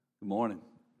Good morning.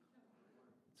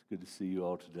 It's good to see you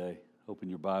all today. Open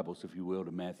your Bibles, if you will,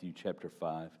 to Matthew chapter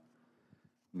 5.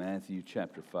 Matthew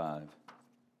chapter 5.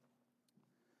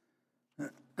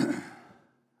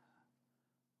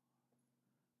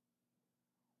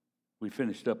 We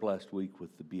finished up last week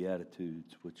with the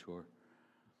Beatitudes, which are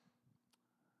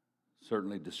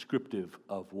certainly descriptive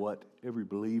of what every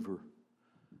believer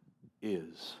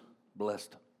is.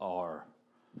 Blessed are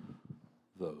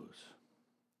those.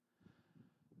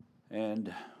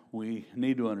 And we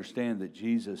need to understand that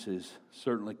Jesus is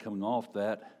certainly coming off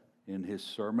that in his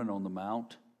Sermon on the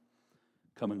Mount,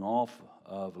 coming off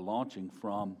of launching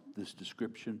from this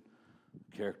description,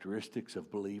 characteristics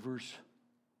of believers,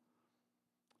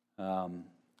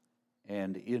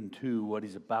 and into what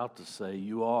he's about to say,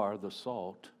 you are the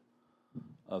salt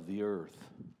of the earth.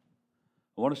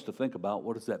 I want us to think about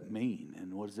what does that mean,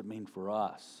 and what does it mean for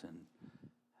us, and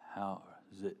how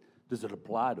does it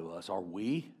apply to us? Are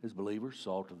we, as believers,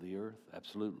 salt of the earth?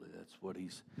 Absolutely. That's what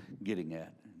he's getting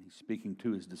at. And he's speaking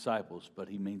to his disciples, but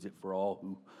he means it for all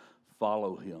who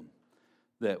follow him,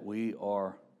 that we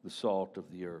are the salt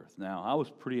of the earth. Now, I was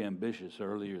pretty ambitious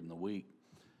earlier in the week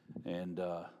and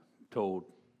told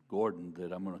Gordon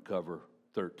that I'm going to cover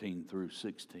 13 through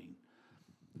 16.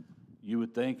 You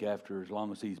would think after as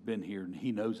long as he's been here, and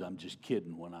he knows I'm just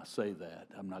kidding when I say that.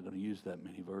 I'm not going to use that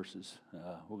many verses.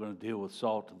 We're going to deal with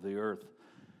salt of the earth.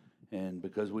 And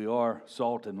because we are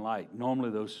salt and light, normally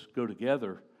those go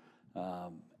together.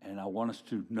 And I want us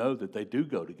to know that they do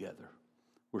go together.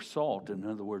 We're salt, in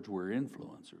other words, we're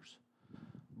influencers.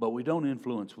 But we don't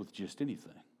influence with just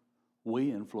anything.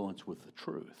 We influence with the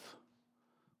truth.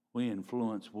 We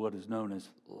influence what is known as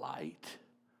light.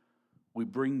 We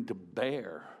bring to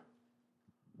bear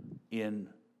in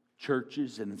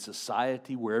churches and in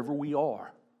society, wherever we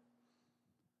are,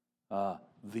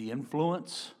 the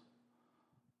influence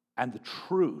and the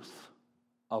truth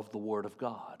of the Word of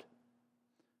God.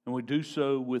 And we do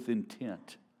so with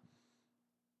intent.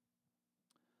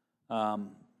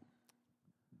 An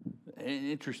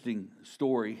interesting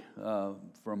story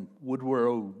from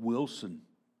Woodrow Wilson,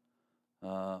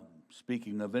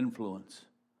 speaking of influence.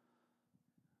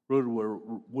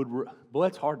 Boy,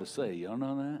 that's hard to say. Y'all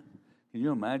know that? Can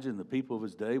you imagine the people of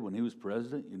his day when he was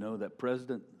president? You know, that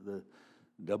president, the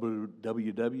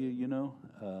WWW, you know?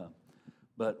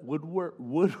 But Woodrow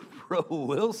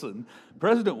Wilson,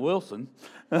 President Wilson,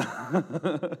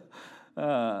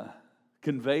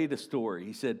 conveyed a story.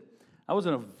 He said, I was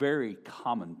in a very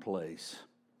common place.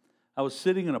 I was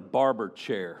sitting in a barber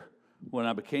chair when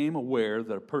I became aware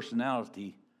that a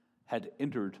personality had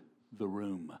entered the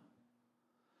room.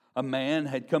 A man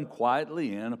had come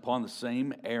quietly in upon the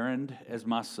same errand as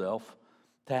myself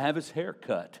to have his hair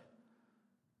cut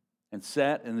and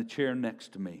sat in the chair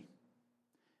next to me.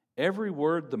 Every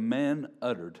word the man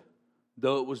uttered,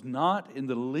 though it was not in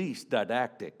the least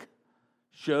didactic,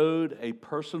 showed a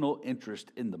personal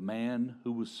interest in the man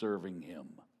who was serving him.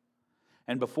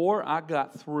 And before I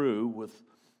got through with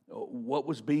what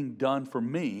was being done for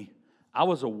me, I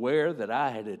was aware that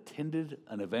I had attended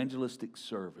an evangelistic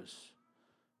service,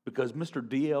 because Mr.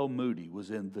 D.L. Moody was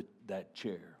in that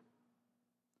chair.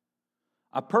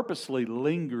 I purposely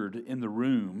lingered in the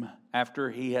room after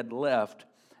he had left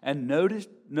and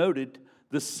noted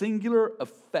the singular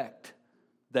effect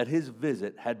that his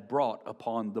visit had brought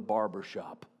upon the barber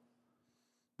shop.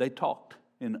 They talked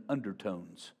in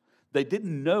undertones. They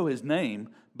didn't know his name,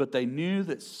 but they knew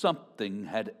that something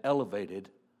had elevated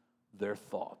their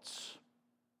thoughts.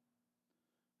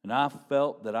 And I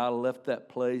felt that I left that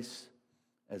place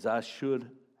as I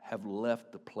should have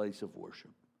left the place of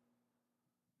worship.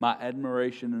 My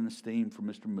admiration and esteem for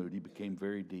Mr. Moody became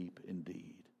very deep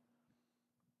indeed.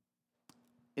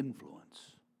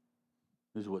 Influence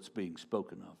is what's being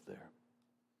spoken of there.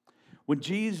 When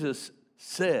Jesus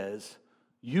says,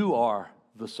 you are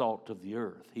the salt of the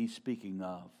earth, he's speaking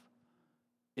of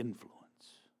influence.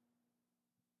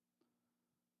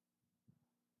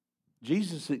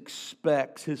 Jesus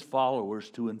expects his followers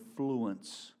to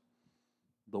influence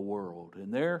the world,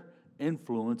 and their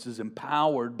influence is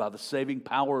empowered by the saving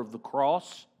power of the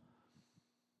cross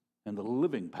and the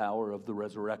living power of the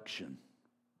resurrection.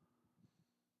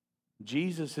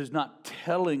 Jesus is not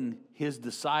telling his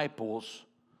disciples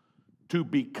to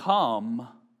become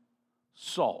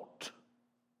salt.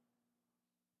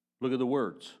 Look at the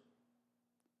words.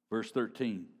 Verse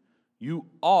 13. You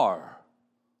are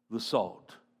the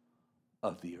salt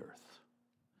of the earth.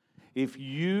 If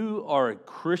you are a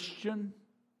Christian,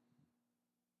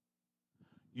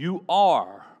 you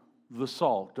are the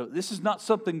salt. This is not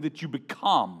something that you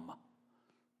become.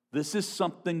 This is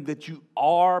something that you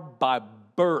are by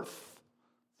birth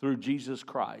through Jesus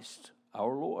Christ,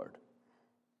 our Lord.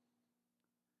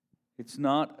 It's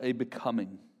not a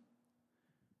becoming.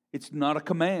 It's not a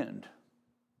command.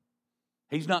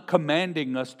 He's not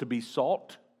commanding us to be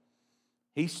salt.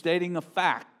 He's stating a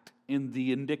fact in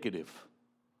the indicative.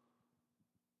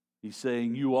 He's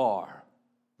saying, you are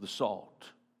the salt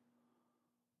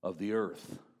of the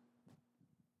earth.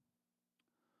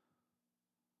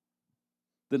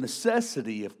 The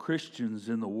necessity of Christians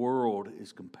in the world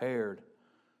is compared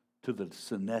to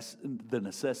the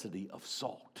necessity of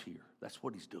salt here. That's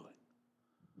what he's doing.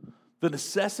 The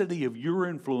necessity of your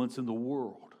influence in the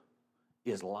world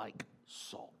is like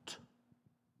salt.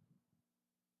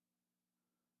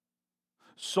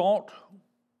 Salt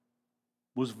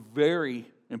was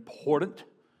very important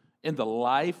in the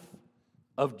life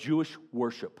of Jewish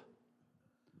worship.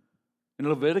 In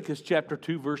Leviticus chapter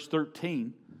 2, verse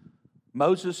 13,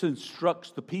 Moses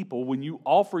instructs the people, when you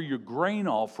offer your grain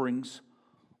offerings,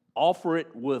 offer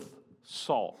it with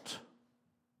salt.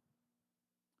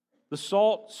 The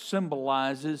salt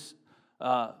symbolizes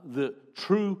the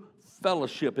true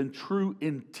fellowship and true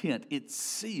intent. It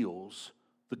seals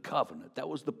the covenant. That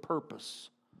was the purpose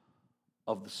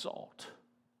of the salt.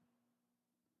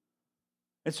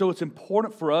 And so it's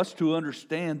important for us to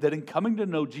understand that in coming to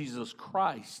know Jesus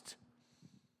Christ,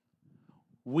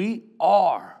 we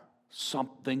are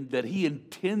something that He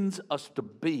intends us to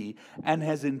be and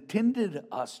has intended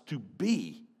us to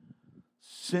be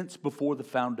since before the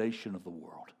foundation of the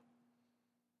world.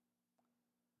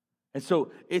 And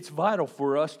so it's vital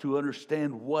for us to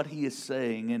understand what He is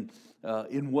saying and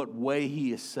in what way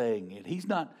He is saying it. He's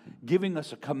not giving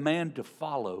us a command to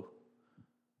follow.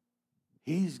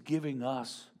 He's giving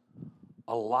us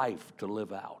a life to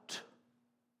live out.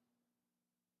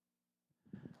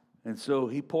 And so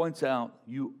He points out,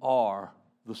 you are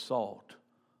the salt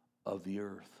of the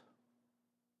earth.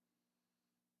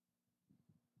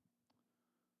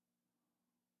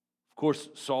 Of course,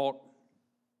 salt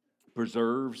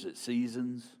preserves, it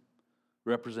seasons,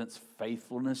 represents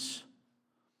faithfulness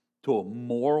to a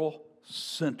moral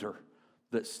center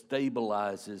that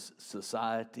stabilizes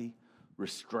society,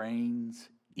 restrains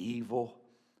evil,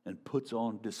 and puts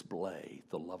on display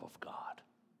the love of God.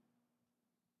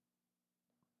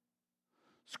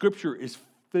 Scripture is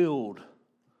filled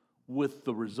with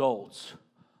the results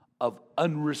of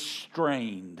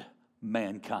unrestrained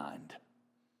mankind.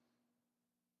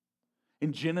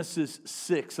 In Genesis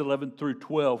 6, 11 through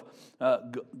 12,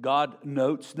 God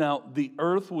notes, now the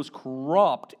earth was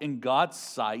corrupt in God's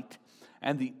sight,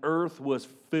 and the earth was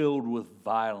filled with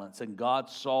violence. And God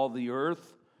saw the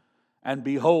earth, and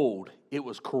behold, it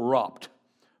was corrupt,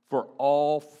 for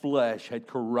all flesh had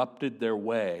corrupted their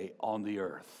way on the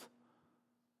earth.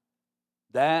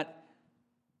 That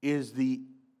is the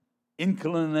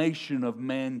inclination of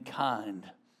mankind,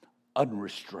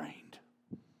 unrestrained.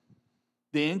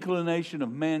 The inclination of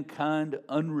mankind,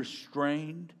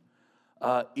 unrestrained,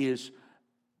 is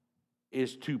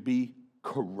to be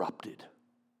corrupted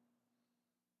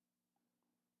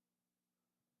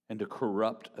and to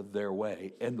corrupt their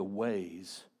way and the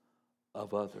ways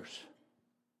of others.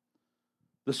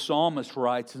 The psalmist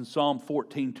writes in Psalm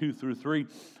 14, 2 through 3,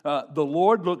 the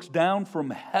Lord looks down from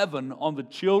heaven on the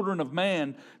children of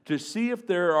man to see if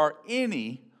there are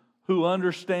any who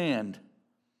understand,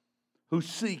 who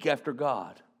seek after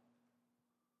God.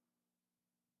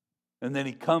 And then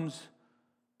he comes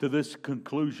to this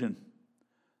conclusion.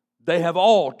 They have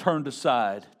all turned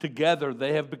aside. Together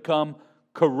they have become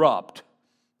corrupt.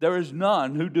 There is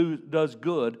none who does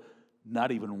good,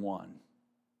 not even one.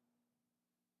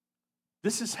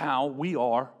 This is how we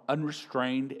are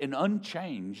unrestrained and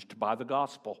unchanged by the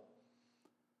gospel.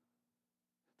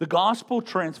 The gospel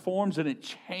transforms and it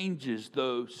changes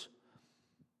those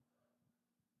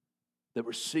that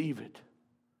receive it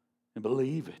and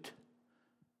believe it.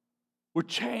 We're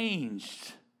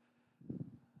changed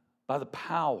by the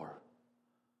power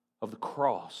of the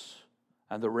cross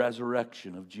and the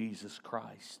resurrection of Jesus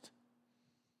Christ.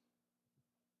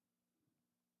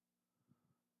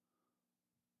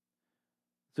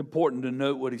 It's important to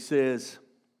note what he says.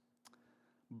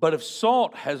 But if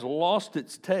salt has lost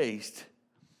its taste,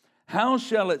 how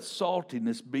shall its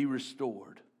saltiness be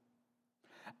restored?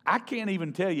 I can't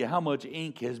even tell you how much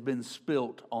ink has been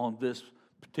spilt on this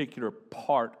particular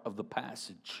part of the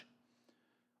passage,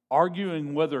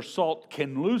 arguing whether salt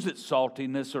can lose its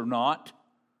saltiness or not,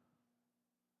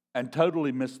 and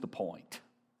totally miss the point.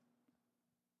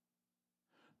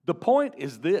 The point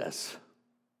is this: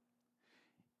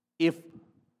 if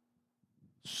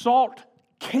salt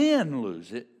can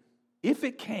lose it, if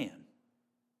it can,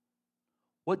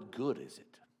 what good is it?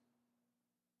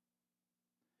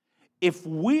 If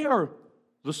we are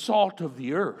the salt of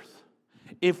the earth,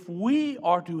 if we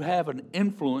are to have an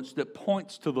influence that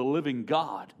points to the living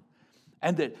God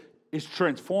and that is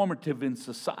transformative in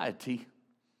society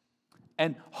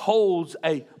and holds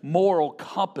a moral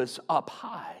compass up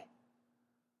high,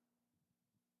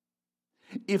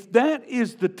 if that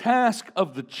is the task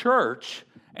of the church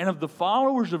and of the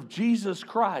followers of Jesus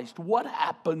Christ, what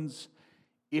happens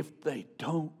if they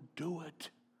don't do it?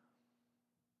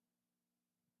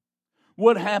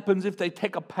 What happens if they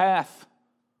take a path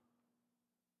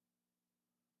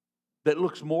that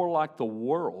looks more like the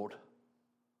world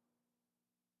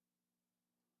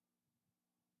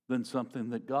than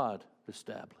something that God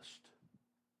established?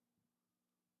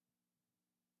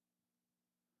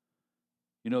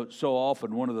 You know, so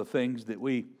often one of the things that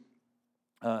we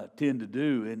tend to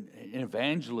do in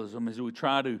evangelism is we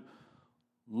try to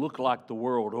look like the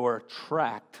world or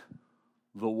attract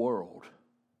the world.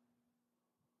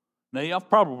 Now, you've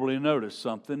probably noticed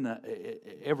something.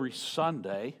 Every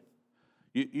Sunday,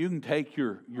 you can take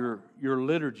your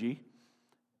liturgy.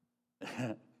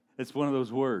 It's one of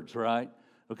those words, right?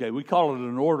 Okay, we call it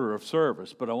an order of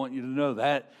service, but I want you to know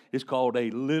that is called a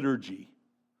liturgy.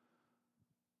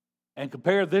 And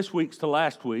compare this week's to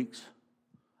last week's,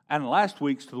 and last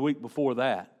week's to the week before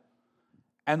that.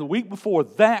 And the week before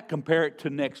that, compare it to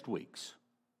next week's.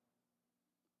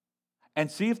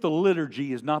 And see if the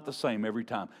liturgy is not the same every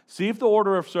time. See if the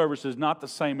order of service is not the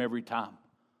same every time.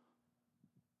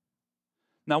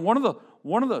 Now, one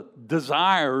of the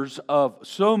desires of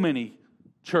so many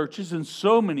churches and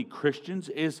so many Christians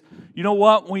is, you know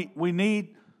what, we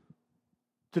need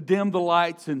to dim the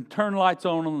lights and turn lights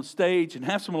on the stage and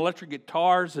have some electric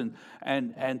guitars and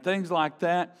things like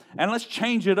that. And let's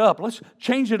change it up. Let's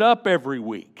change it up every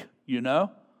week, you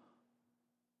know.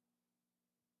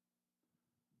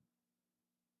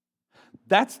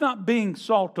 That's not being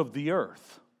salt of the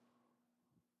earth.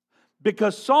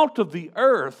 Because salt of the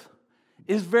earth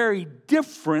is very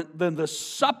different than the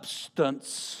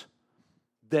substance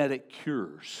that it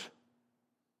cures.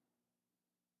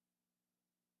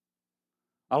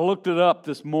 I looked it up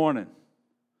this morning.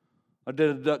 I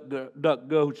did a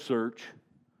DuckDuckGo search.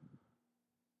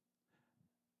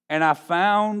 And I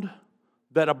found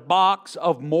that a box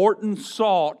of Morton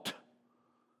salt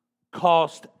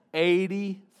cost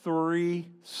 83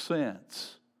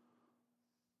 cents.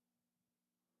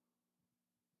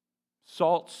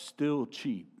 Salt's still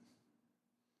cheap.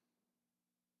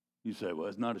 You say, well,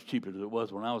 it's not as cheap as it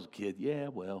was when I was a kid. Yeah,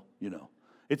 well, you know.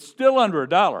 It's still under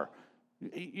 $1.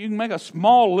 You can make a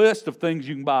small list of things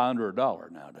you can buy under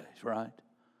 $1 nowadays, right?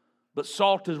 But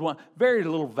salt is one, very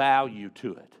little value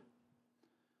to it.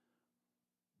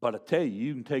 But I tell you,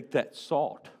 you can take that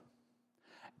salt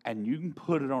and you can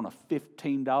put it on a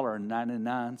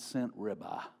 $15.99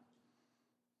 ribeye.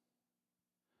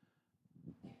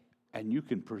 And you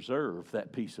can preserve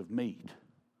that piece of meat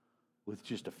with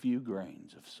just a few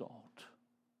grains of salt.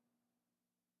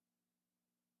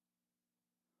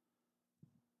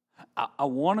 I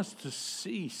want us to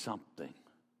see something.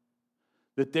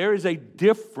 That there is a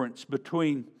difference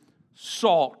between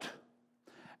salt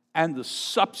and the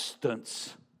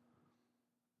substance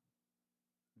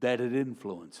that it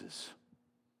influences.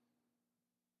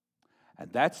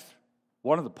 And that's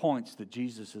one of the points that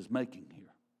Jesus is making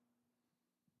here.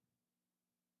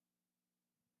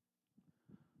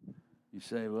 You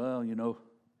say, well, you know,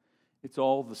 it's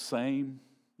all the same,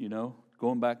 you know.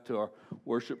 Going back to our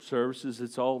worship services,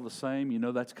 it's all the same. You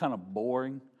know, that's kind of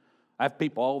boring. I have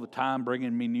people all the time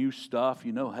bringing me new stuff.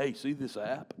 You know, hey, see this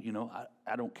app? You know,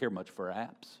 I don't care much for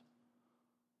apps.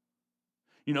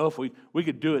 You know, if we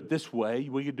could do it this way,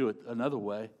 we could do it another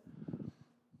way.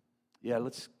 Yeah,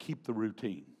 let's keep the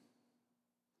routine.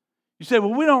 You say,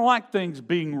 well, we don't like things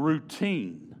being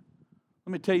routine.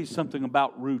 Let me tell you something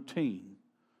about routine.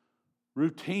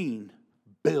 Routine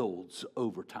builds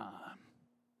over time.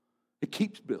 It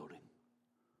keeps building.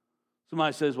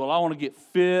 Somebody says, well, I want to get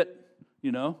fit,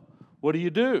 you know. What do? You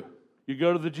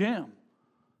go to the gym.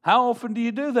 How often do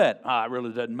you do that? It really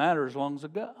doesn't matter as long as I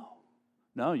go.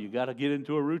 No, you got to get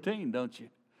into a routine, don't you?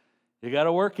 You got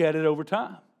to work at it over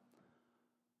time.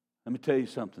 Let me tell you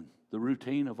something. The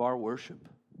routine of our worship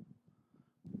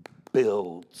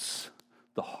builds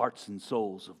the hearts and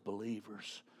souls of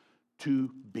believers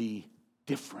to be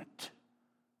different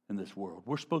in this world.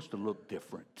 We're supposed to look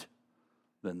different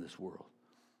than this world.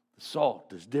 The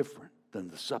salt is different than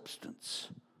the substance.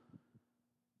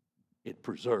 It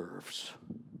preserves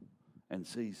and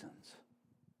seasons.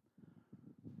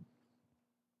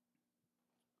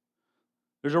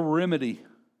 There's a remedy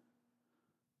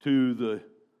to the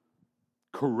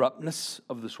corruptness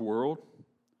of this world,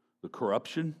 the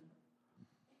corruption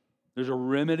There's a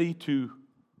remedy to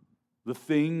the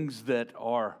things that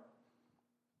are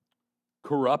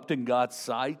corrupt in God's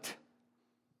sight.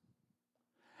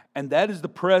 And that is the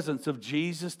presence of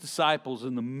Jesus' disciples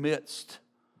in the midst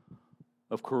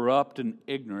of corrupt and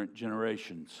ignorant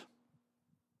generations.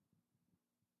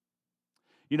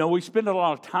 You know, we spend a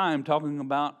lot of time talking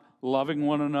about loving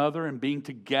one another and being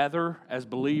together as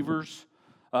believers,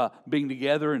 being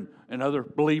together in other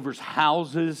believers'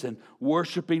 houses and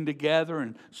worshiping together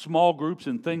in small groups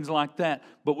and things like that.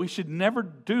 But we should never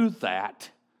do that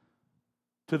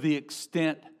to the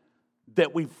extent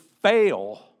that we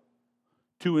fail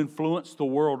to influence the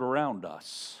world around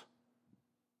us.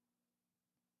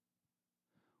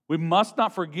 We must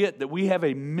not forget that we have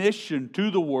a mission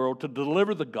to the world to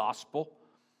deliver the gospel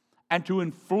and to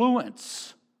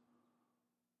influence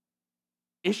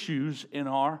issues in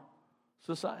our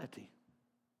society.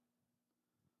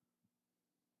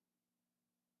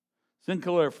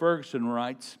 Sinclair Ferguson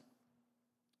writes,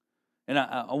 and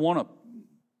I want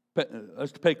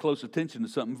us to pay close attention to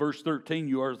something. Verse 13,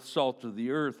 you are the salt of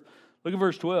the earth. Look at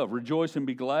verse 12, rejoice and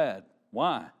be glad.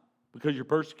 Why? Because you're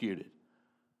persecuted.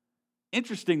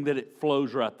 Interesting that it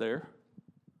flows right there.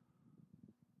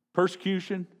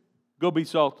 Persecution, go be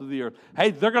salt of the earth.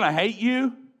 Hey, they're going to hate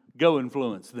you, go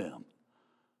influence them.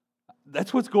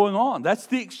 That's what's going on. That's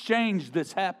the exchange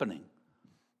that's happening.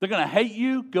 They're going to hate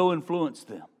you, go influence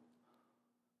them.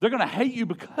 They're going to hate you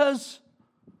because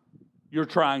you're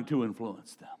trying to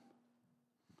influence them.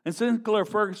 And Sinclair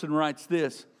Ferguson writes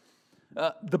this,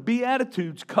 the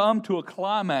Beatitudes come to a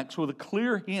climax with a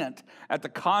clear hint at the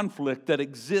conflict that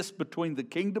exists between the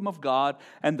kingdom of God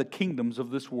and the kingdoms of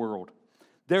this world.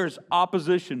 There is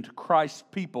opposition to Christ's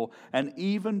people and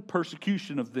even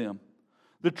persecution of them.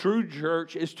 The true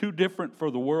church is too different for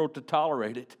the world to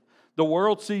tolerate it. The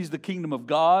world sees the kingdom of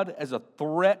God as a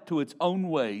threat to its own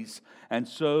ways, and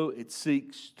so it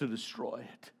seeks to destroy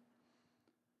it.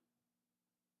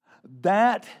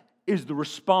 That is the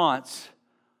response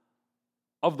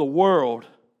of the world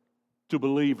to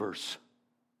believers.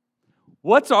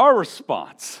 What's our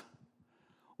response?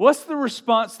 What's the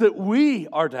response that we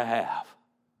are to have?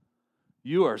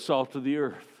 You are salt of the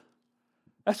earth.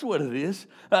 That's what it is.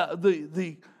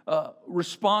 The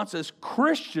response as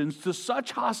Christians to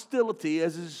such hostility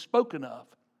as is spoken of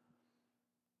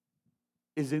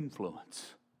is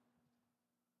influence.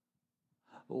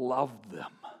 Love them.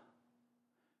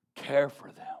 Care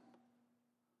for them.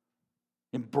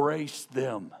 Embrace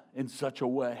them in such a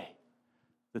way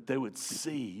that they would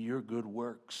see your good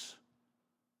works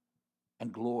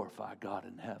and glorify God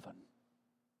in heaven.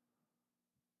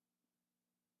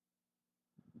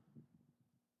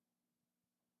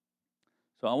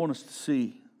 So I want us to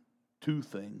see two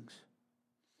things.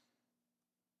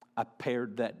 I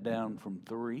pared that down from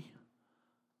 3.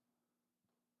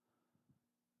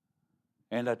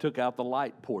 And I took out the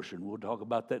light portion. We'll talk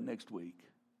about that next week.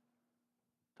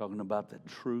 Talking about the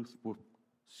truth. We'll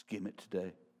skim it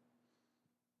today.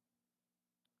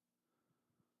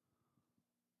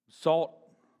 Salt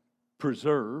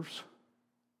preserves.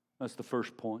 That's the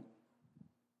first point.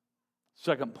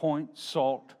 Second point,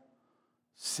 salt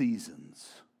seasons.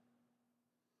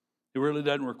 It really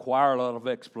doesn't require a lot of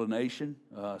explanation.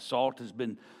 Salt has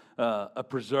been a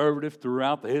preservative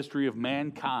throughout the history of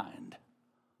mankind.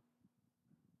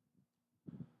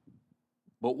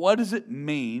 But what does it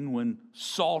mean when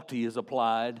salty is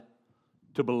applied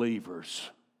to believers?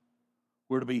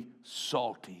 We're to be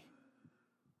salty.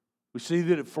 We see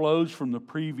that it flows from the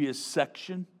previous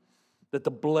section, that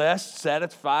the blessed,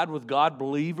 satisfied with God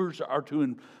believers are to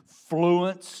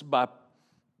influence by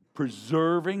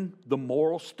preserving the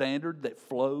moral standard that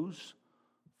flows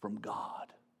from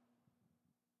God.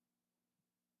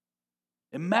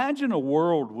 Imagine a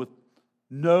world with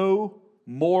no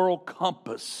moral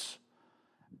compass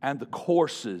and the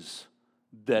courses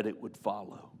that it would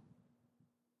follow.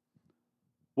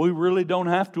 We really don't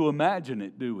have to imagine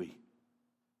it, do we?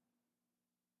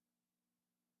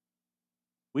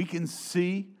 We can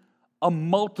see a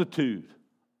multitude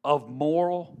of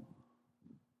moral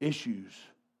issues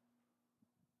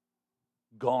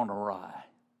gone awry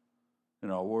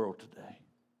in our world today.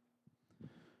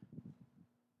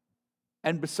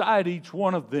 And beside each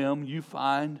one of them, you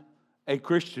find a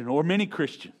Christian or many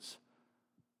Christians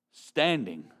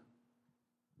standing,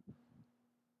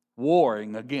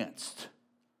 warring against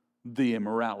the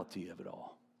immorality of it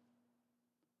all.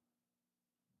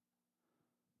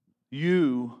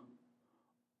 You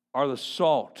are the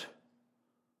salt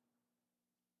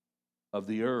of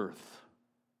the earth.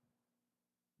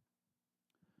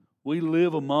 We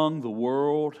live among the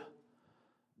world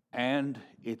and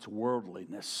its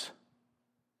worldliness.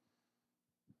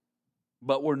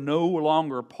 but we're no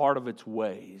longer part of its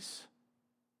ways.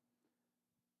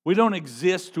 We don't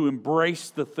exist to embrace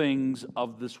the things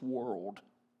of this world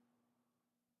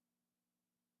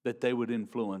that they would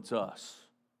influence us.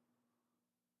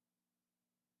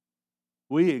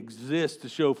 We exist to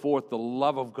show forth the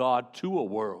love of God to a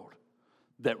world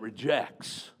that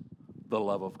rejects the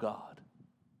love of God.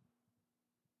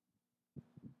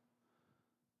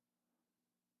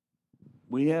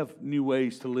 We have new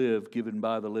ways to live given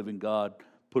by the living God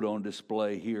put on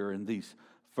display here in these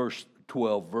first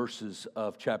 12 verses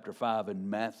of chapter 5 in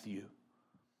Matthew.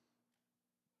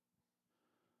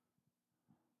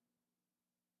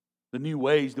 The new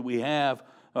ways that we have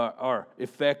are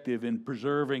effective in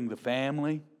preserving the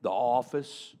family, the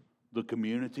office, the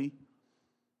community.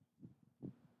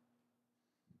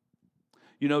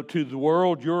 You know, to the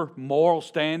world, your moral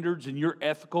standards and your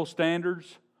ethical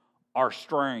standards are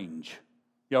strange.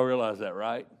 Y'all realize that,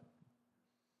 right?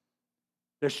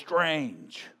 They're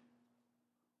strange.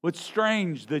 It's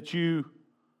strange that you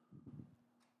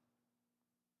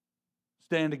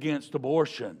stand against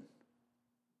abortion.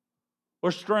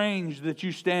 Or strange that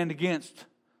you stand against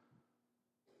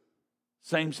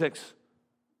same-sex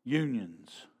unions.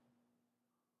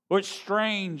 Or it's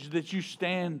strange that you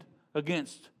stand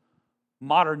against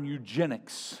modern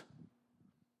eugenics.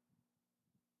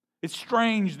 It's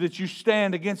strange that you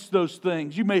stand against those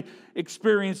things. You may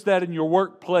experience that in your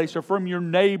workplace or from your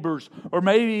neighbors or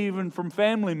maybe even from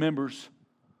family members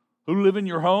who live in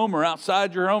your home or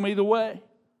outside your home, either way.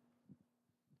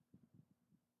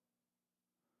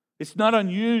 It's not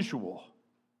unusual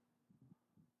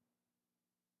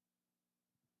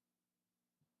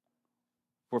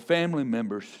for family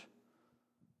members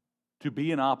to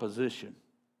be in opposition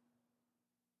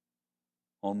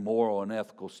on moral and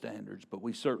ethical standards, but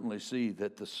we certainly see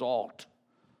that the salt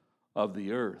of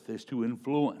the earth is to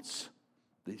influence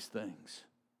these things.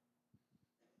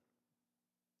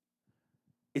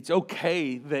 It's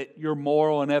okay that your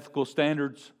moral and ethical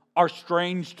standards are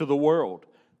strange to the world.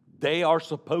 They are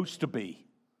supposed to be.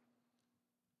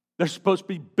 They're supposed to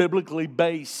be biblically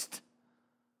based.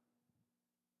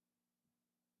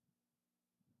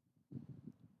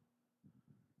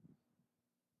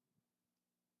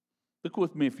 Look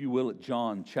with me, if you will, at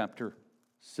John chapter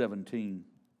 17.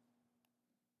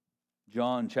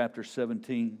 John chapter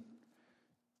 17.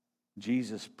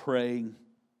 Jesus praying.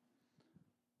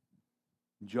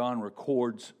 John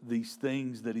records these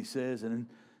things that he says. And in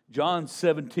John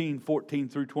 17, 14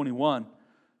 through 21,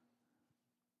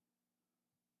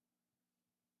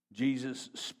 Jesus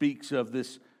speaks of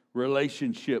this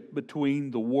relationship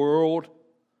between the world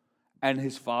and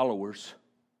his followers.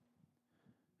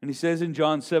 And he says in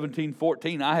John 17,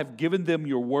 14, I have given them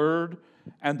your word,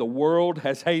 and the world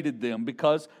has hated them,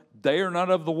 because they are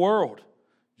not of the world,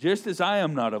 just as I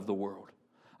am not of the world.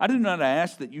 I do not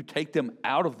ask that you take them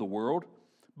out of the world,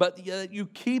 but that you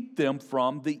keep them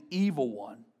from the evil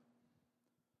one.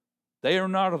 They are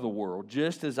not of the world,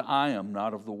 just as I am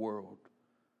not of the world.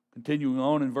 Continuing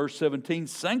on in verse 17,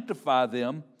 sanctify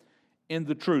them in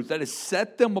the truth. That is,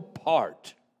 set them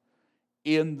apart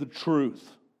in the truth.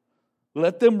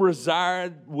 Let them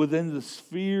reside within the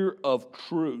sphere of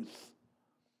truth.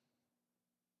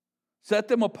 Set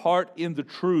them apart in the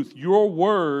truth. Your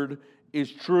word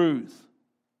is truth.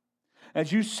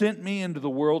 As you sent me into the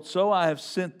world, so I have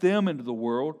sent them into the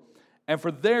world. And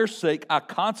for their sake I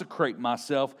consecrate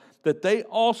myself, that they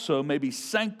also may be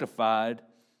sanctified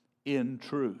in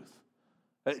truth.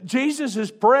 Jesus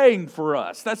is praying for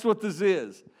us. That's what this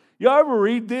is. You ever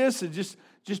read this and just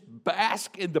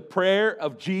bask in the prayer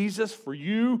of Jesus for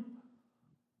you?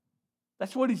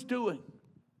 That's what he's doing.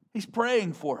 He's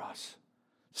praying for us.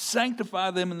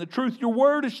 Sanctify them in the truth. Your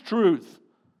word is truth.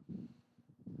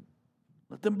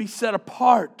 Let them be set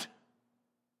apart.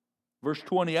 Verse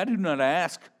 20, I do not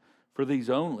ask for these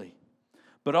only,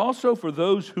 but also for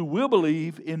those who will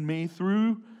believe in me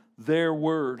through their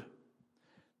word,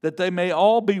 that they may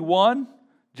all be one,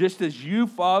 just as you,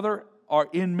 Father, are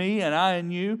in me and I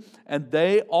in you, and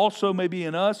they also may be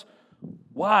in us.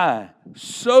 Why?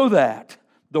 So that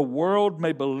the world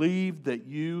may believe that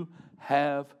you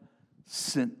have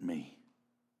sent me.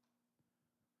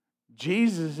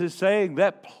 Jesus is saying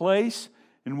that place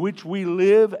in which we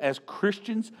live as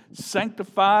Christians,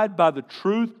 sanctified by the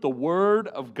truth, the Word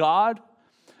of God,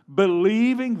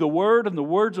 believing the Word and the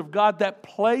words of God, that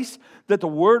place that the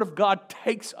Word of God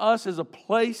takes us is a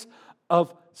place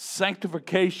of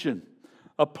sanctification.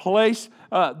 A place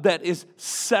that is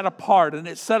set apart. And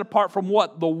it's set apart from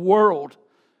what? The world.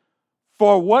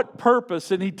 For what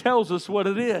purpose? And he tells us what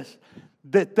it is.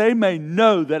 That they may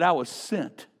know that I was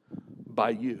sent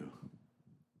by you.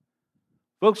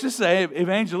 Folks, this is an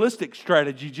evangelistic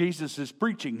strategy Jesus is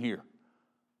preaching here.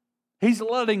 He's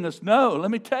letting us know,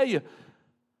 let me tell you,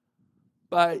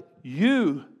 by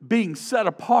you being set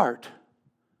apart,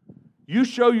 you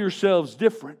show yourselves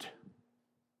different.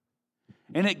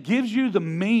 And it gives you the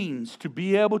means to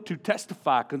be able to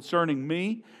testify concerning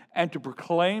me and to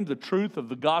proclaim the truth of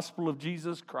the gospel of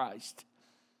Jesus Christ.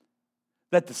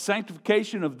 That the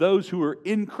sanctification of those who are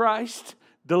in Christ,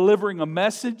 delivering a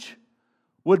message,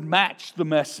 would match the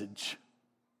message.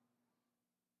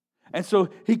 And so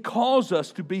he calls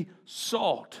us to be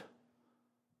salt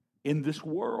in this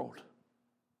world.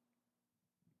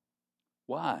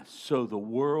 Why? So the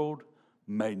world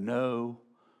may know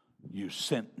you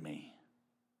sent me.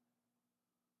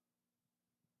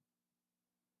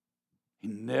 He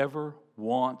never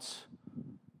wants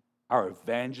our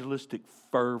evangelistic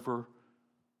fervor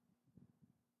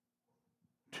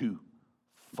to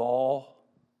fall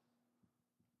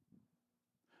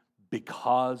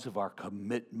because of our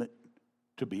commitment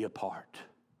to be a part.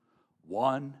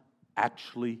 One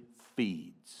actually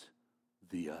feeds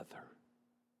the other.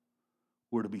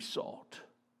 We're to be salt.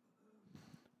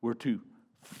 We're to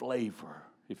flavor,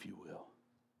 if you will.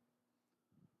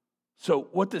 So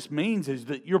what this means is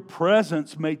that your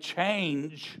presence may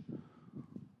change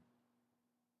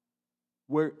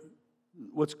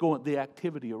the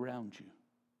activity around you.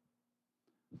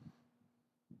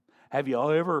 Have you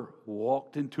all ever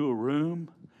walked into a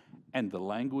room and the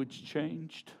language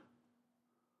changed?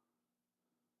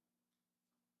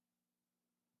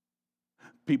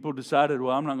 People decided,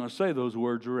 well, I'm not going to say those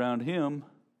words around him.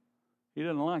 He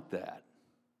doesn't like that.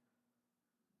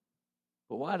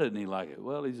 But why didn't he like it?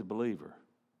 Well, he's a believer.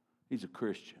 He's a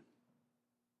Christian.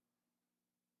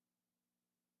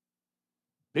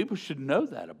 People should know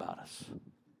that about us.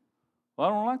 Well,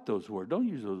 I don't like those words. Don't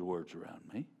use those words around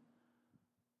me.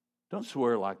 Don't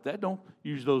swear like that. Don't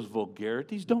use those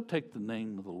vulgarities. Don't take the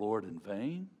name of the Lord in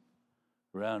vain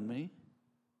around me.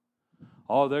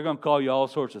 Oh, they're going to call you all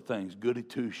sorts of things, goody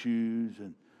two-shoes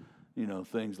and,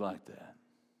 things like that.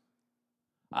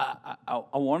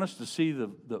 I want us to see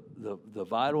the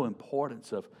vital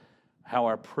importance of how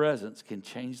our presence can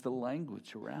change the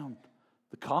language around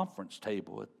the conference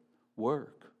table at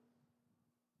work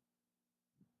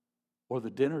or the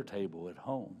dinner table at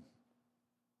home.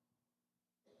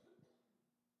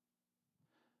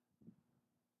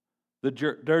 The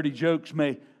dirty jokes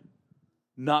may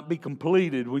not be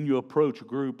completed when you approach a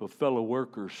group of fellow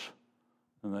workers.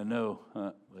 And they know,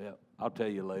 I'll tell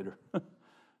you later.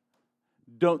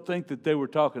 Don't think that they were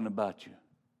talking about you.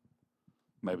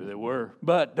 Maybe they were,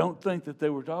 but don't think that they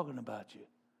were talking about you.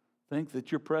 Think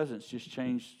that your presence just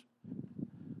changed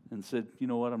and said, you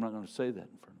know what, I'm not going to say that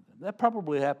in front of them. That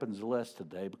probably happens less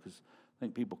today because I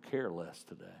think people care less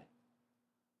today.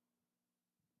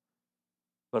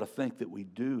 But I think that we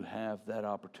do have that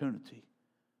opportunity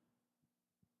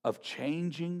of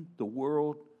changing the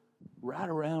world right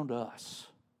around us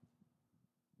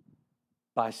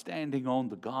by standing on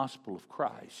the gospel of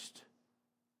Christ,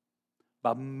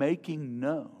 by making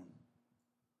known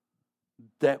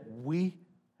that we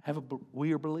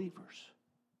are believers.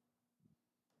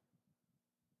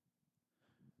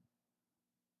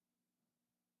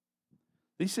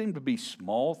 These seem to be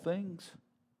small things,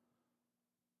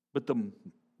 but the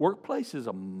workplace is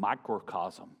a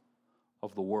microcosm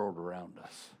of the world around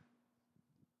us.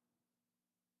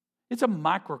 It's a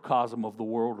microcosm of the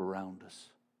world around us.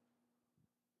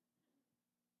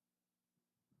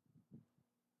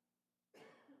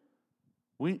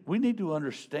 We need to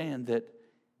understand that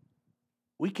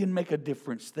we can make a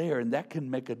difference there, and that can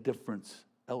make a difference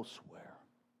elsewhere.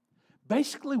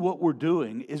 Basically, what we're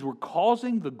doing is we're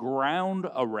causing the ground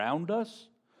around us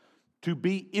to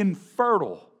be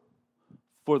infertile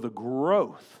for the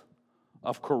growth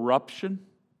of corruption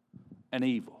and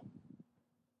evil.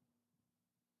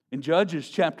 In Judges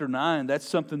chapter 9, that's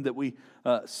something that we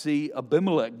see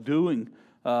Abimelech doing.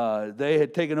 They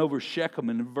had taken over Shechem.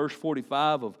 And in verse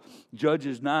 45 of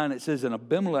Judges 9, it says, and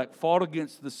Abimelech fought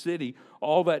against the city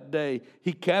all that day.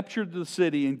 He captured the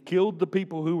city and killed the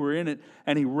people who were in it,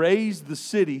 and he razed the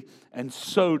city and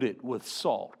sowed it with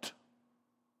salt.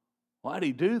 Why did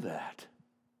he do that?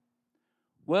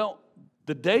 Well,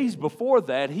 the days before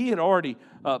that, he had already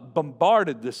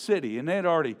bombarded the city, and they had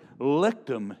already licked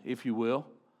them, if you will.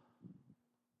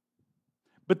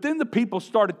 But then the people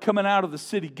started coming out of the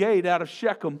city gate, out of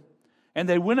Shechem, and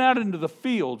they went out into the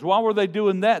fields. Why were they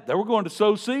doing that? They were going to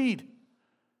sow seed.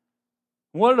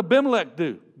 What did Abimelech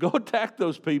do? Go attack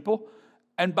those people,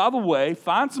 and by the way,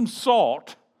 find some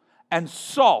salt and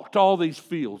salt all these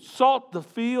fields. Salt the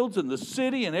fields and the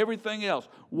city and everything else.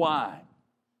 Why?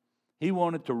 He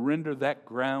wanted to render that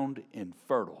ground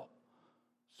infertile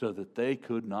so that they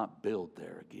could not build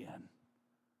there again.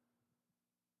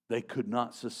 They could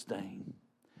not sustain.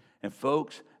 And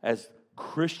folks, as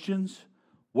Christians,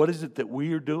 what is it that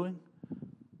we are doing?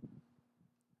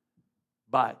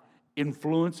 By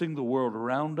influencing the world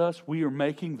around us, we are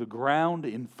making the ground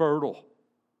infertile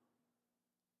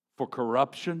for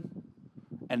corruption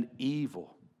and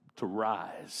evil to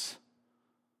rise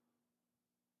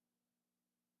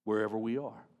wherever we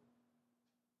are.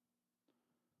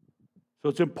 So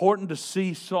it's important to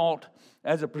see salt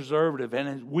as a preservative,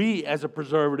 and we as a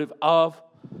preservative of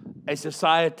a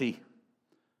society,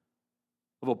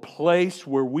 of a place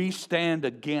where we stand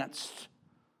against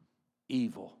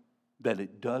evil, that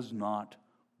it does not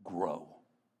grow.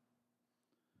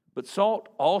 But salt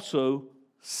also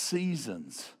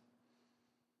seasons.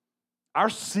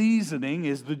 Our seasoning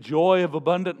is the joy of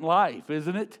abundant life,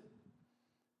 isn't it?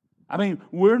 I mean,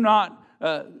 we're not,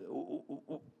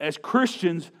 as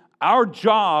Christians, our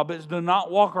job is to not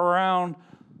walk around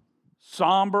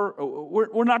somber.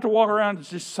 We're not to walk around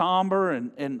just somber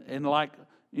and like,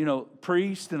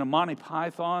 priest in a Monty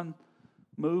Python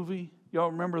movie.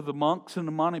 Y'all remember the monks in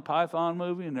the Monty Python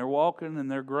movie, and they're walking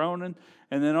and they're groaning,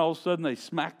 and then all of a sudden they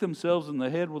smack themselves in the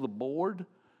head with a board?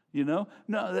 No,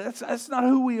 that's not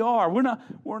who we are.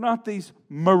 We're not these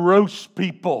morose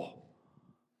people.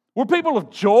 We're people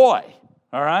of joy,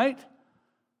 all right?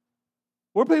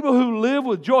 We're people who live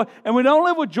with joy. And we don't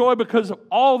live with joy because of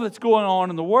all that's going on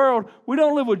in the world. We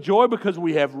don't live with joy because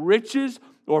we have riches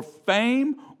or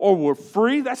fame or we're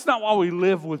free. That's not why we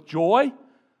live with joy.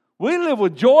 We live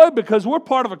with joy because we're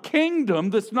part of a kingdom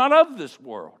that's not of this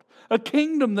world. A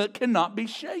kingdom that cannot be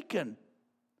shaken.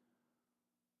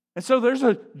 And so there's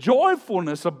a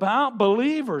joyfulness about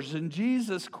believers in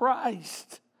Jesus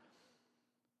Christ.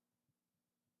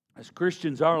 As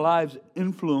Christians, our lives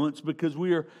influence because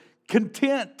we are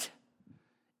content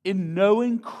in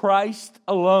knowing Christ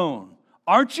alone.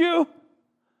 Aren't you?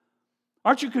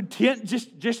 Aren't you content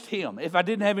just Him? If I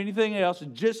didn't have anything else,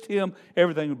 just Him,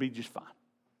 everything would be just fine.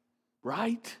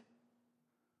 Right?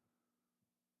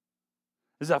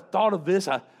 As I thought of this,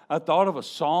 I thought of a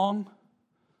song.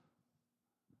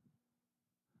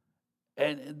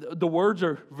 And the words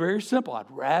are very simple. I'd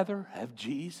rather have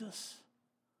Jesus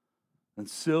than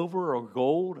silver or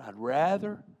gold. I'd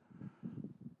rather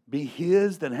be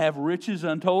His than have riches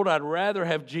untold. I'd rather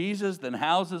have Jesus than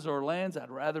houses or lands.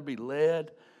 I'd rather be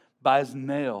led by His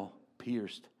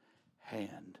nail-pierced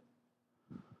hand.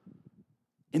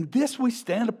 In this we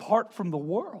stand apart from the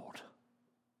world.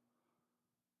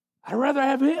 I'd rather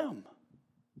have Him.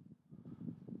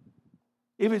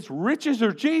 If it's riches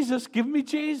or Jesus, give me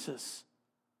Jesus.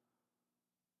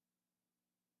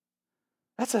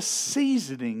 That's a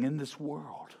seasoning in this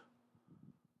world.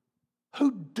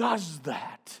 Who does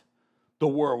that? The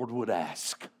world would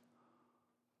ask.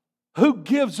 Who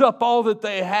gives up all that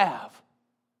they have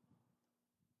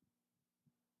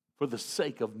for the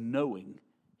sake of knowing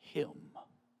Him?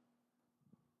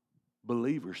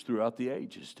 Believers throughout the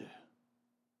ages do.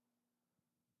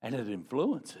 And it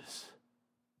influences.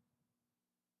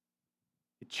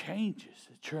 It changes.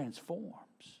 It transforms.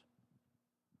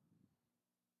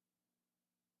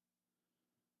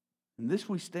 In this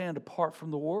we stand apart from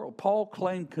the world. Paul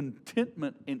claimed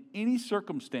contentment in any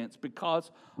circumstance because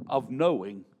of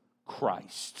knowing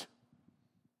Christ.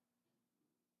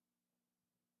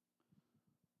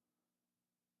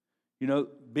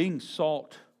 Being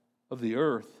salt of the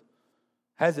earth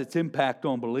has its impact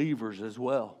on believers as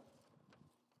well.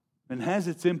 And has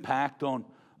its impact on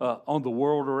the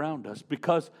world around us.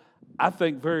 Because I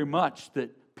think very much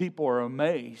that people are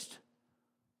amazed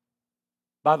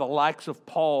by the likes of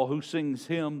Paul, who sings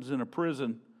hymns in a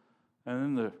prison, and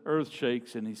then the earth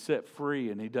shakes and he's set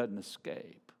free and he doesn't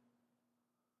escape.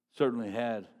 Certainly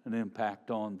had an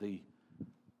impact on the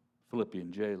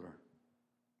Philippian jailer.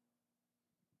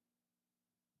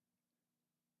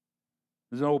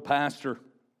 There's an old pastor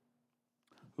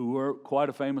who wrote quite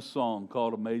a famous song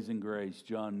called Amazing Grace,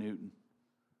 John Newton.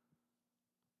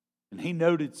 And he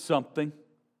noted something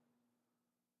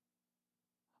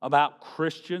about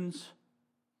Christians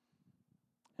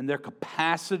and their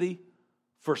capacity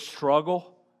for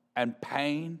struggle and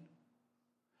pain.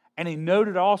 And he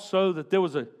noted also that there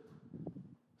was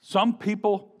some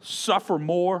people suffer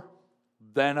more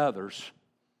than others.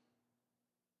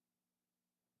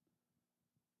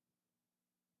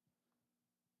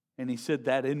 And he said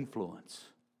that influence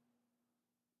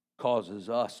causes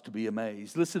us to be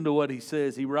amazed. Listen to what he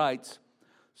says. He writes,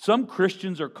 some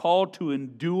Christians are called to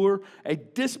endure a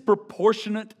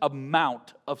disproportionate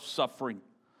amount of suffering.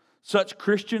 Such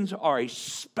Christians are a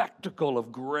spectacle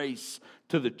of grace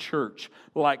to the church,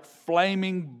 like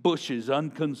flaming bushes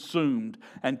unconsumed,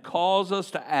 and cause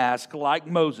us to ask, like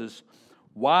Moses,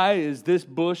 why is this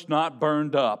bush not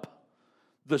burned up?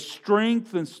 The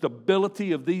strength and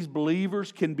stability of these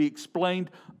believers can be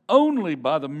explained only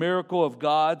by the miracle of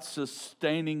God's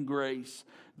sustaining grace.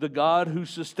 The God who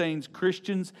sustains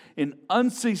Christians in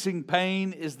unceasing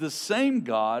pain is the same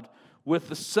God with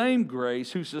the same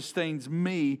grace who sustains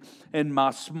me in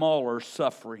my smaller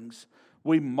sufferings.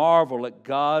 We marvel at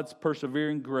God's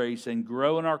persevering grace and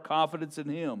grow in our confidence in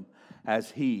Him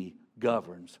as He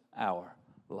governs our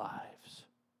lives.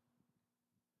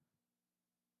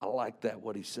 I like that,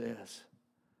 what he says.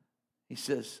 He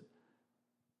says,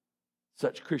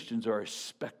 such Christians are a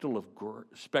spectacle of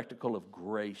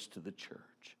grace to the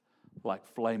church, like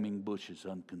flaming bushes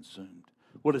unconsumed.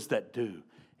 What does that do?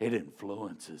 It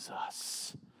influences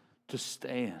us to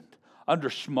stand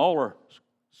under smaller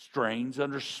strains,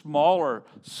 under smaller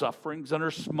sufferings,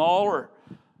 under smaller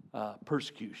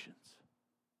persecutions.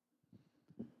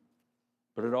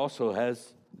 But it also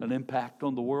has an impact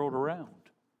on the world around.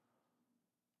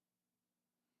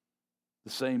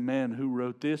 The same man who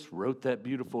wrote this wrote that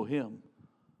beautiful hymn.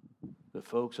 But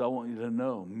folks, I want you to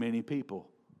know, many people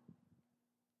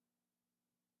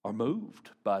are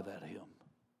moved by that hymn.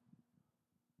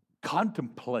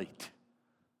 Contemplate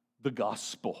the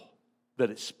gospel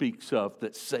that it speaks of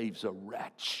that saves a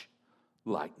wretch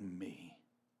like me.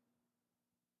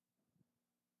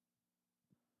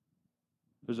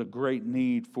 There's a great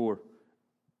need for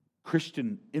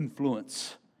Christian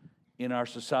influence in our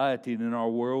society and in our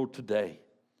world today.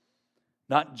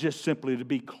 Not just simply to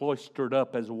be cloistered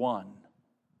up as one.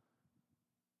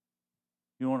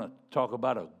 You want to talk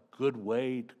about a good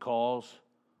way to cause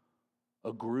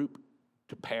a group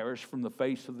to perish from the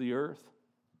face of the earth?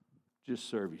 Just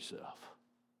serve yourself.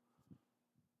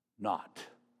 Not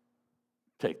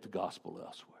take the gospel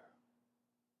elsewhere.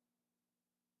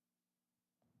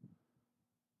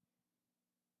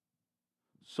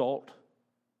 Salt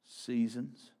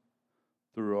seasons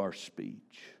through our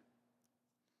speech.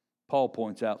 Paul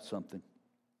points out something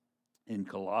in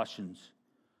Colossians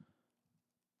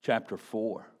chapter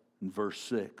 4 and verse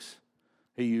 6.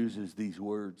 He uses these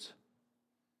words.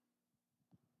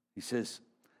 He says,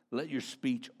 let your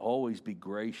speech always be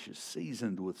gracious,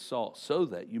 seasoned with salt, so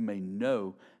that you may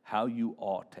know how you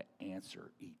ought to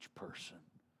answer each person,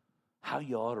 how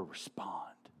you ought to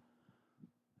respond.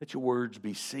 Let your words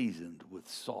be seasoned with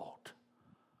salt.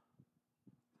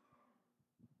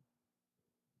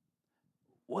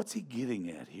 What's he getting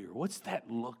at here? What's that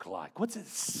look like? What's it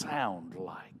sound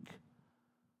like?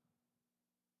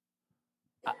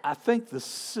 I think the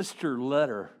sister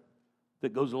letter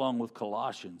that goes along with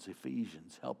Colossians,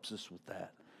 Ephesians, helps us with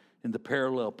that. In the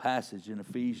parallel passage in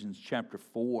Ephesians chapter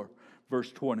 4,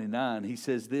 verse 29, he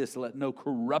says this, let no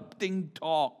corrupting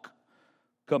talk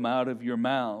come out of your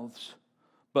mouths,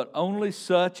 but only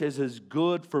such as is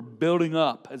good for building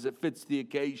up as it fits the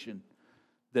occasion,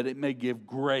 that it may give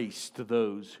grace to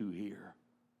those who hear.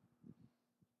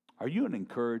 Are you an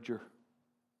encourager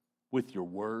with your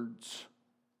words?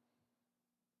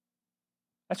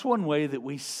 That's one way that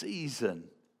we season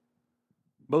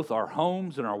both our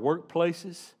homes and our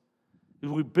workplaces.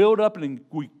 We build up and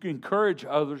we encourage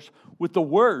others with the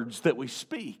words that we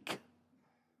speak.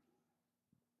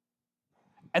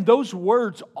 And those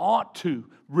words ought to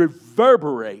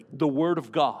reverberate the Word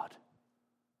of God.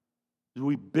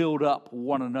 We build up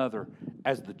one another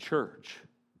as the church,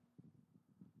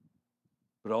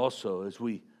 but also as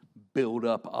we build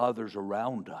up others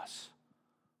around us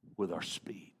with our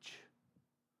speech.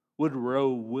 Woodrow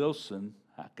Wilson,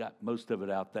 I got most of it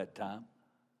out that time,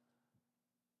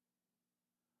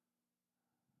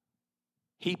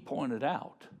 he pointed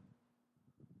out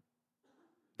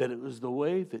that it was the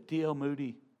way that D.L.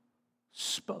 Moody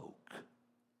spoke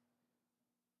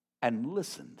and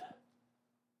listened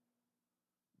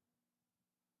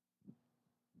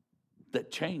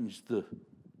that changed the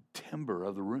timbre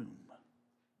of the room.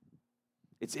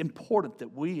 It's important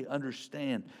that we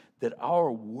understand that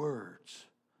our words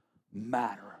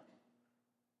matter.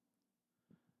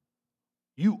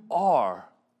 You are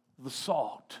the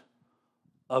salt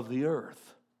of the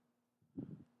earth,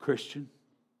 Christian.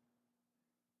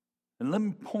 And let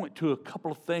me point to a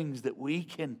couple of things that we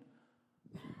can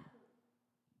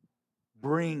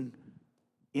bring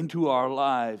into our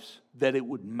lives that it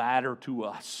would matter to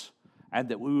us and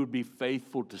that we would be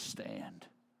faithful to stand.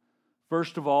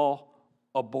 First of all,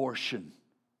 abortion.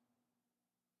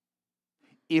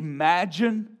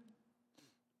 Imagine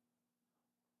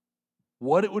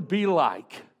what it would be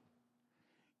like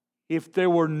if there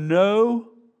were no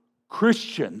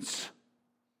Christians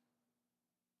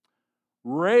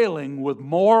railing with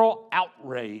moral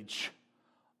outrage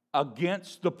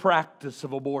against the practice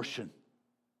of abortion.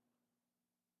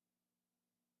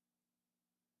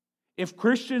 If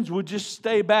Christians would just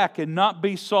stay back and not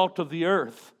be salt of the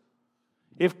earth,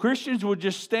 if Christians would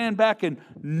just stand back and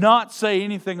not say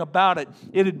anything about it,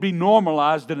 it'd be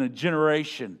normalized in a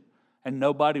generation and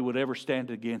nobody would ever stand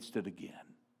against it again.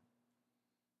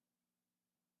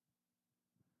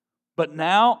 But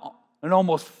now, in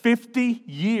almost 50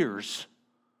 years,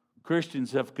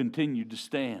 Christians have continued to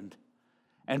stand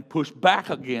and push back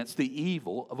against the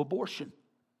evil of abortion.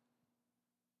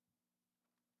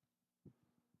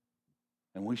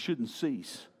 And we shouldn't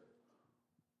cease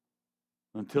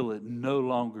until it no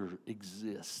longer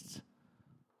exists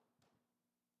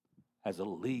as a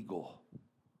legal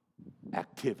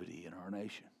activity in our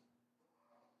nation.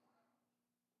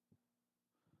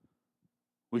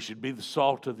 We should be the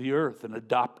salt of the earth and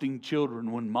adopting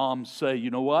children when moms say,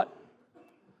 you know what?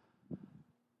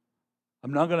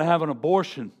 I'm not going to have an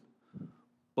abortion,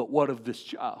 but what of this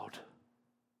child?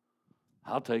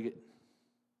 I'll take it.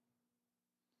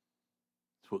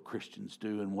 It's what Christians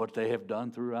do and what they have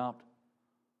done throughout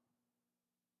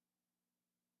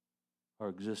our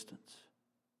existence.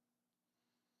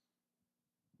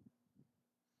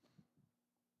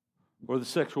 Or the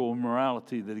sexual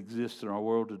immorality that exists in our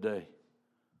world today.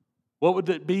 What would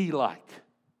it be like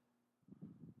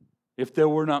if there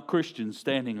were not Christians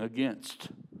standing against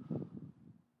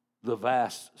the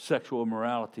vast sexual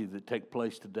immorality that takes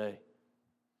place today?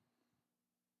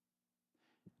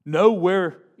 Know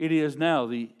where it is now,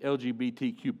 the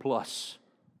LGBTQ plus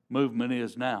movement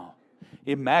is now.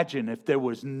 Imagine if there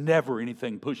was never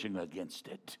anything pushing against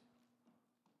it.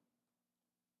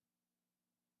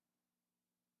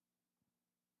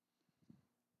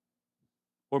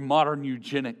 Or modern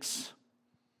eugenics.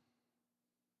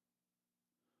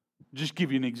 Just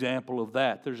give you an example of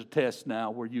that. There's a test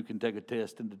now where you can take a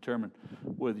test and determine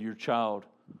whether your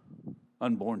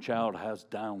unborn child has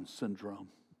Down syndrome.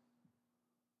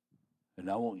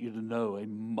 And I want you to know a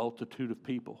multitude of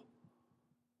people,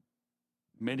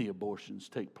 many abortions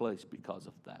take place because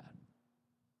of that.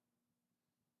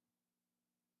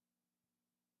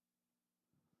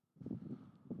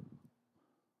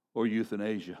 Or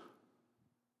euthanasia.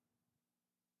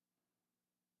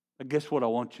 I guess what I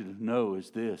want you to know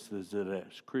is this, is that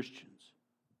as Christians,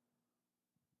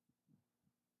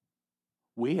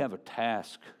 we have a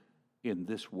task in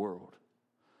this world,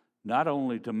 not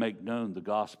only to make known the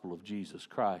gospel of Jesus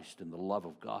Christ and the love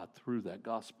of God through that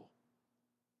gospel,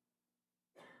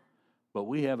 but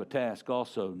we have a task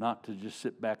also not to just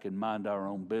sit back and mind our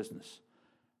own business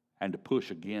and to push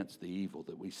against the evil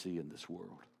that we see in this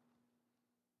world.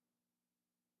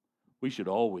 We should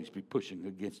always be pushing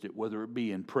against it, whether it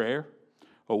be in prayer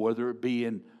or whether it be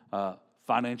in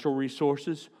financial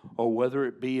resources or whether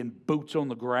it be in boots on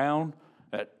the ground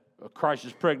at a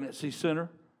crisis pregnancy center.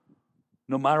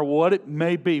 No matter what it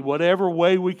may be, whatever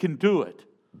way we can do it,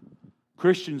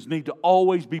 Christians need to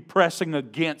always be pressing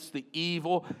against the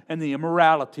evil and the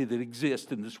immorality that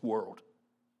exists in this world.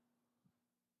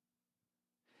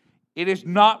 It is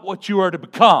not what you are to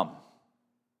become.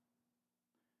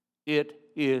 It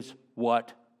is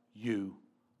what you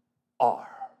are.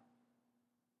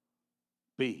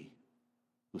 Be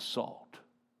the salt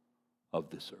of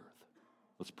this earth.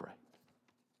 Let's pray.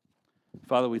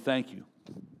 Father, we thank you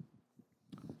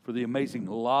for the amazing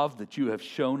love that you have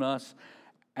shown us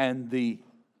and the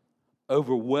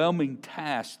overwhelming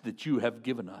task that you have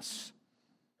given us.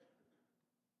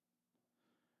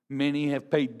 Many have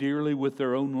paid dearly with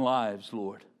their own lives,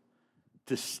 Lord,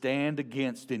 to stand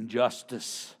against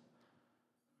injustice,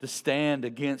 to stand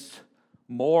against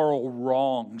moral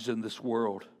wrongs in this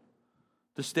world,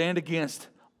 to stand against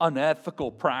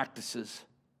unethical practices.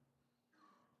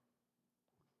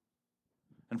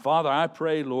 And Father, I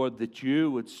pray, Lord, that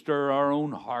you would stir our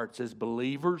own hearts as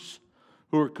believers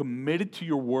who are committed to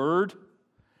your word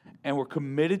and we're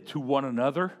committed to one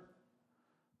another.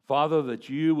 Father, that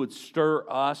you would stir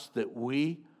us, that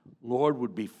we, Lord,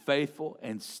 would be faithful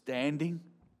and standing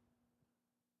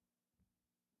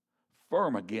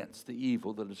firm against the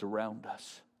evil that is around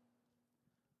us.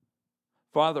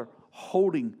 Father,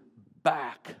 holding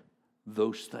back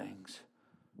those things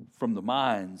from the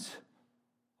minds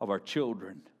of our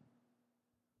children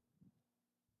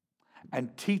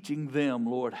and teaching them,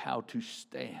 Lord, how to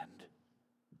stand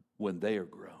when they are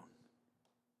grown.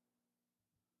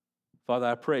 Father,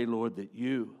 I pray, Lord, that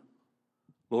you,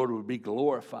 Lord, would be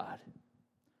glorified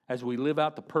as we live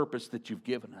out the purpose that you've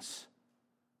given us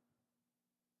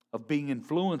of being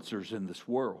influencers in this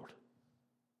world.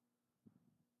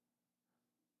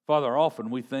 Father, often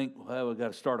we think, well, we've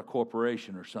got to start a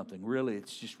corporation or something. Really,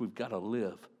 it's just we've got to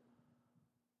live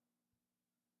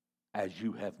as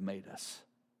you have made us.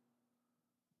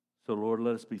 So, Lord,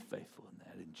 let us be faithful in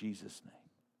that. In Jesus'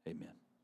 name, amen.